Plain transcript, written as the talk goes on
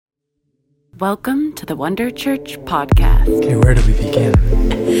Welcome to the Wonder Church podcast. Okay, where do we begin?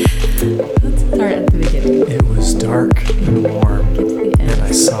 Let's start at the beginning. It was dark and warm, and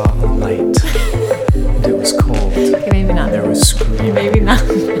I saw a light, and it was cold. Okay, maybe not. There was screaming. Maybe not.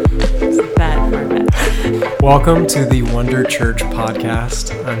 It's that far back. Welcome to the Wonder Church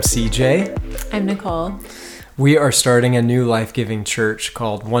podcast. I'm CJ. I'm Nicole. We are starting a new life-giving church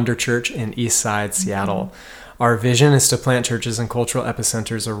called Wonder Church in Eastside, Seattle. Our vision is to plant churches and cultural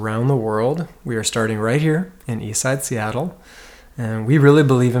epicenters around the world. We are starting right here in Eastside, Seattle, and we really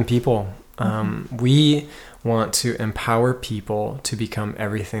believe in people. We want to empower people to become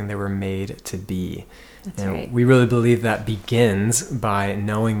everything they were made to be. That's and right. we really believe that begins by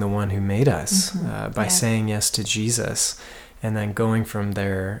knowing the one who made us, by saying yes to Jesus, and then going from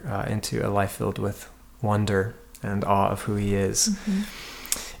there into a life filled with wonder and awe of who he is.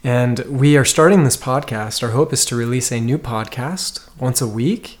 And we are starting this podcast. Our hope is to release a new podcast once a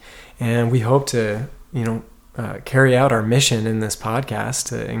week, and we hope to, carry out our mission in this podcast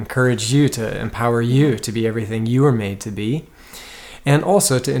to encourage you, to empower you to be everything you were made to be, and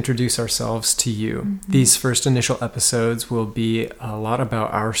also to introduce ourselves to you. These first initial episodes will be a lot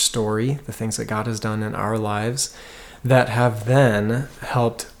about our story, the things that God has done in our lives that have then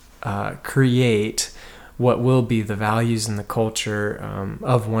helped create what will be the values and the culture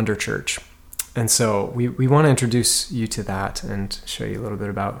of Wonder Church. And so we want to introduce you to that and show you a little bit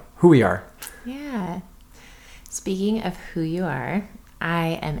about who we are. Yeah. Speaking of who you are,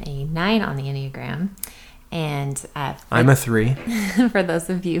 I am a 9 on the Enneagram. And I'm a 3. For those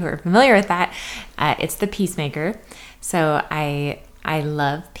of you who are familiar with that, it's the peacemaker. So I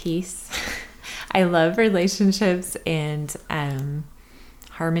love peace. I love relationships and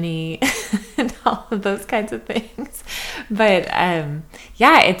harmony and all of those kinds of things. But I've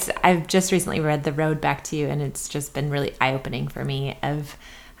just recently read The Road Back to You, and it's just been really eye-opening for me of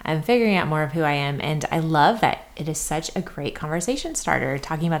figuring out more of who I am. And I love that it is such a great conversation starter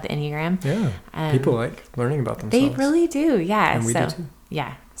talking about the Enneagram. Yeah, people like learning about themselves. They really do, yeah. And we do too.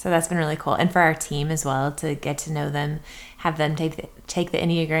 Yeah, so that's been really cool. And for our team as well, to get to know them, have them take the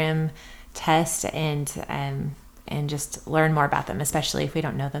Enneagram test and just learn more about them, especially if we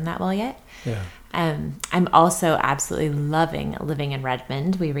don't know them that well yet. Yeah. I'm also absolutely loving living in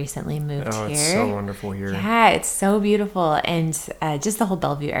Redmond. We recently moved here. It's so wonderful here. Yeah, it's so beautiful. And just the whole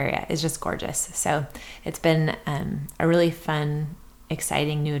Bellevue area is just gorgeous. So it's been a really fun,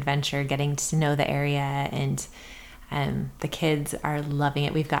 exciting new adventure getting to know the area, and the kids are loving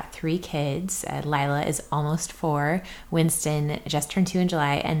it. We've got 3 kids. Lila is almost 4. Winston just turned 2 in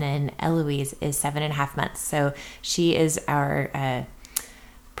July. And then Eloise is 7.5 months. So she is our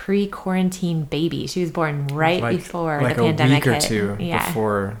pre-quarantine baby. She was born right before the pandemic hit. Like a week or 2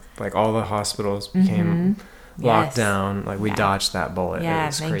 before all the hospitals became locked down. Like we dodged that bullet. Yeah, it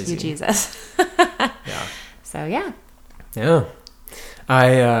was thank crazy. you, Jesus. Yeah. So, yeah. Yeah.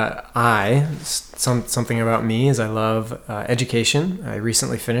 Something about me is I love education. I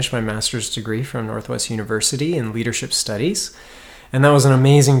recently finished my master's degree from Northwest University in leadership studies, and that was an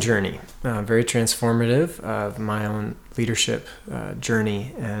amazing journey, very transformative of my own leadership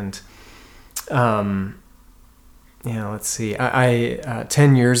journey. And let's see. I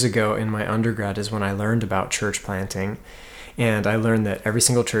 10 years ago in my undergrad is when I learned about church planting, and I learned that every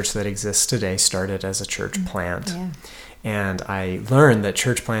single church that exists today started as a church plant. Yeah. And I learned that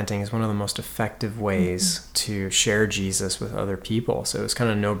church planting is one of the most effective ways to share Jesus with other people. So it was kind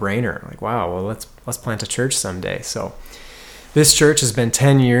of a no-brainer. Like, wow, well, let's plant a church someday. So this church has been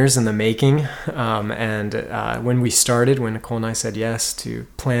 10 years in the making. When we started, when Nicole and I said yes to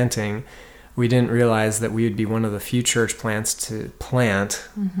planting, we didn't realize that we would be one of the few church plants to plant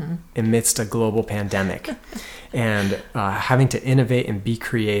amidst a global pandemic. And having to innovate and be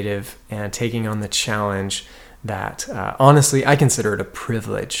creative and taking on the challenge that honestly, I consider it a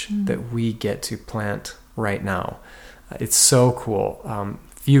privilege that we get to plant right now. It's so cool.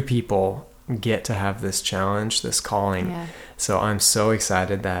 Few people get to have this challenge, this calling. Yeah. So I'm so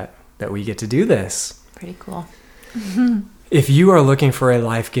excited that we get to do this. Pretty cool. If you are looking for a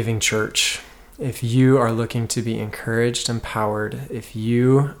life-giving church, if you are looking to be encouraged, empowered, if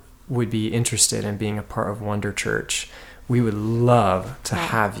you would be interested in being a part of Wonder Church, we would love to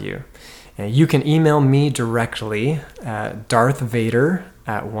have you. And you can email me directly at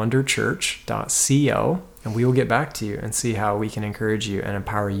darthvader@wonderchurch.co, and we will get back to you and see how we can encourage you and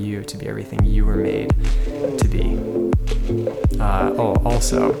empower you to be everything you were made to be.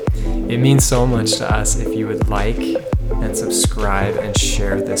 Also, it means so much to us if you would like and subscribe and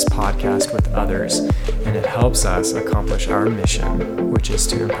share this podcast with others, and it helps us accomplish our mission, which is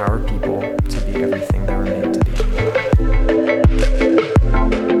to empower people to be everything they were made